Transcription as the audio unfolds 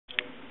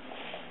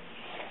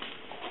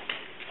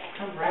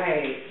All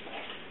right.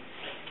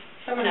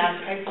 Some of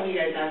you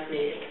guys asked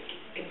me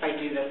if I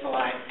do this a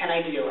lot, and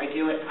I do. I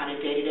do it on a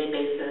day-to-day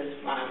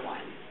basis,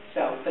 one-on-one.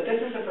 But this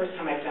is the first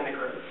time I've done a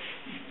group.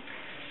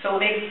 So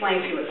let me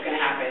explain to you what's going to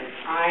happen.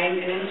 I'm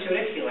an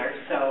intuitive healer,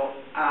 so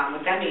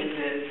what that means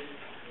is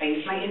I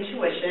use my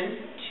intuition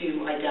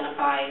to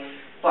identify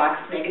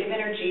blocks, negative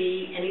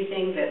energy,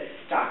 anything that's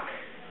stuck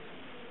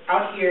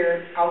out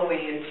here, all the way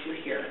into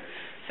here.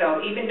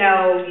 So even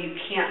though you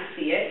can't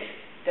see it,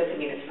 doesn't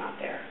mean it's not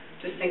there.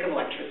 Just think of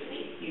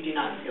electricity. You do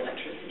not see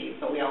electricity,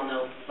 but we all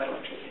know what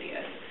electricity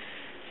is.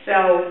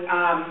 So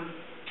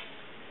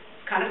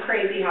it's kind of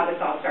crazy how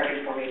this all started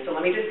for me. So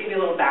let me just give you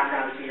a little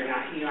background so you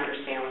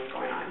understand what's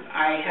going on.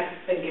 I have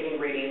been giving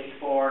readings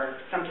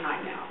for some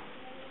time now,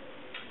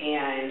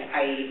 and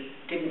I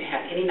didn't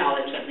have any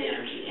knowledge of the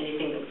energy,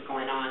 anything that was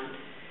going on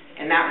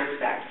in that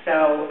respect.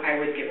 So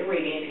I would give a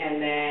reading, and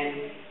then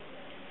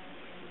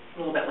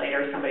a little bit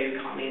later, somebody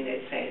would call me and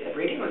they'd say, the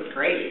reading was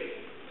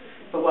great,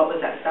 but what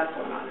was that stuff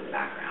going on in the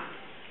background?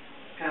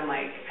 And I'm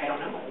like, I don't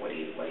know. What are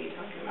you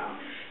talking about?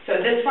 So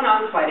this went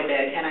on quite a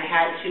bit, and I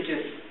had to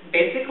just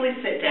basically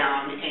sit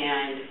down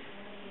and,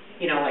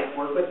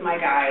 work with my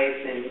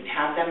guides and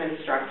have them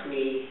instruct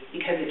me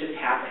because it just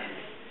happened.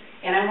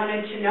 And I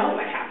wanted to know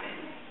what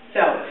happened.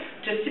 So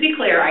just to be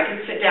clear, I can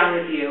sit down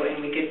with you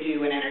and we could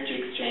do an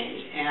energy exchange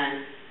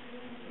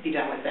and be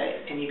done with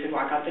it. And you could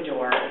walk out the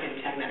door in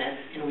 10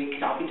 minutes and we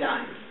could all be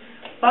done.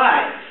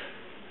 But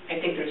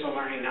I think there's a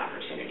learning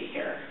opportunity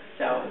here.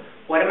 So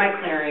what am I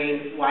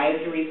clearing? Why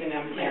is the reason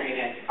I'm clearing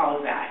it? All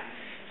of that.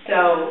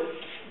 So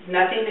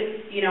nothing,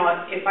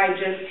 if I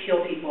just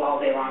heal people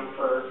all day long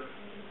for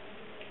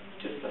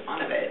just the fun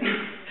of it,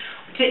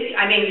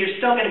 you're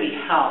still going to be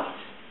helped,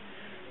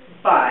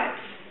 but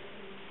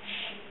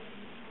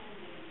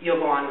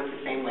you'll go on with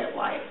the same way of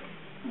life,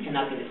 and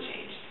nothing has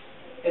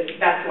changed.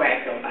 That's the way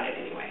I feel about it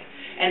anyway.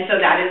 And so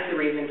that is the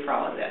reason for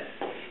all of this.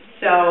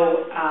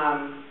 So,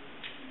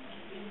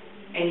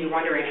 and you're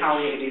wondering how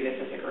we're going to do this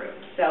as a group.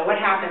 So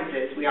what happens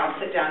is we all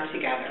sit down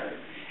together,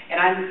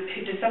 and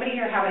does somebody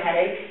here have a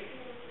headache?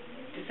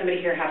 Does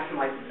somebody here have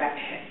some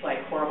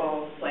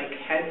horrible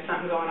head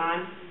something going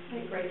on?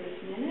 Like right this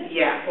minute?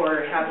 Yeah,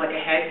 or have a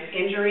head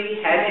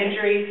injury?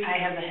 I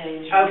have the head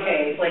injury.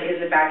 Okay,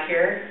 is it back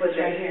here? It's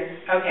right here.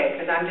 Okay,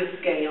 because I'm just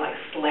getting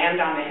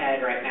slammed on the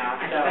head right now.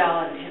 I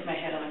fell and hit my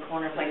head on the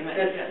corner. Like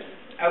this.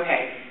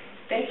 Okay.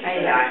 Thank you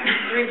for that.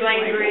 3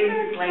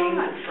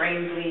 brain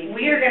bleed.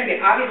 We are going to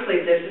get,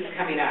 obviously this is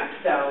coming up,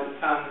 so.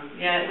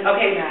 Yeah, let's look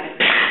at it.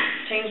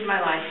 Changed my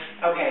life.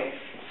 Okay,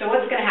 so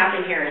what's going to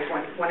happen here is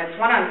when it's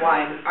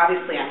one-on-one,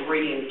 obviously I'm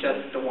reading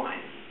just the one.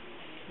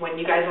 When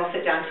you guys all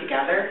sit down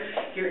together,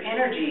 your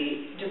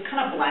energy just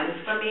kind of blends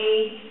for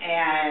me,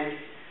 and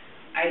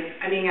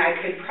I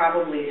could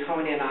probably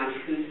hone in on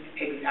who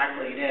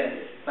exactly it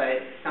is, but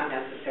it's not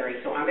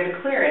necessary, so I'm going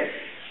to clear it.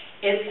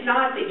 It's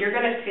not that you're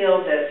going to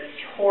feel this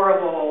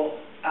horrible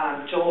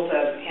jolt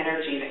of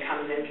energy that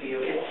comes into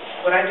you. It's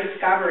what I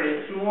discovered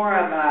is more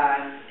of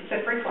it's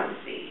a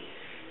frequency.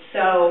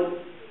 So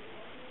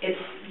if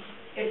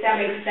that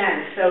makes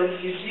sense. So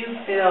you do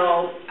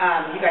feel,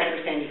 you guys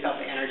are saying you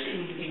felt the energy.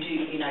 You do,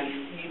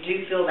 you do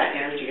feel that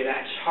energy or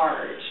that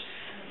charge,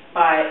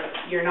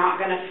 but you're not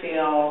going to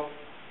feel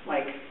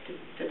like,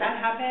 did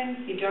that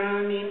happen? You know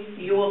what I mean?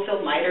 You will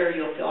feel lighter.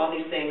 You'll feel all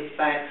these things,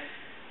 but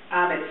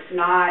it's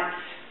not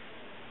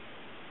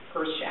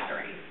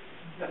earth-shattering.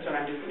 That's what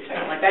I'm just going to tell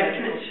you. Like that's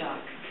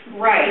shock.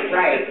 Right.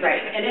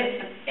 And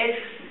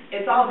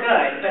it's all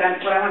good, but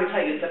what I want to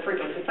tell you is the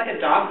frequency. It's like a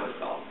dog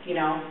whistle.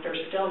 There's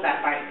still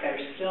that bite.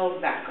 There's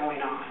still that going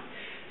on.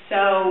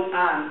 So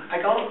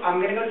I'm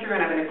going to go through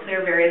and I'm going to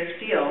clear various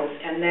fields,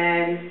 and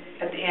then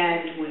at the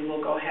end we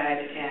will go ahead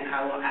and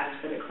I will ask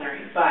for the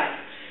clearing, but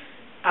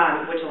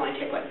which will only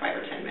take 5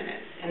 or 10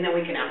 minutes, and then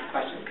we can ask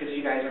questions because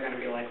you guys are going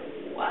to be like,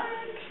 what?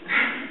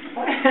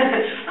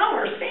 I don't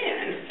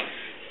understand.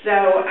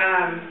 So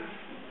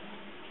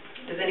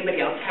does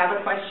anybody else have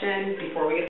a question before we get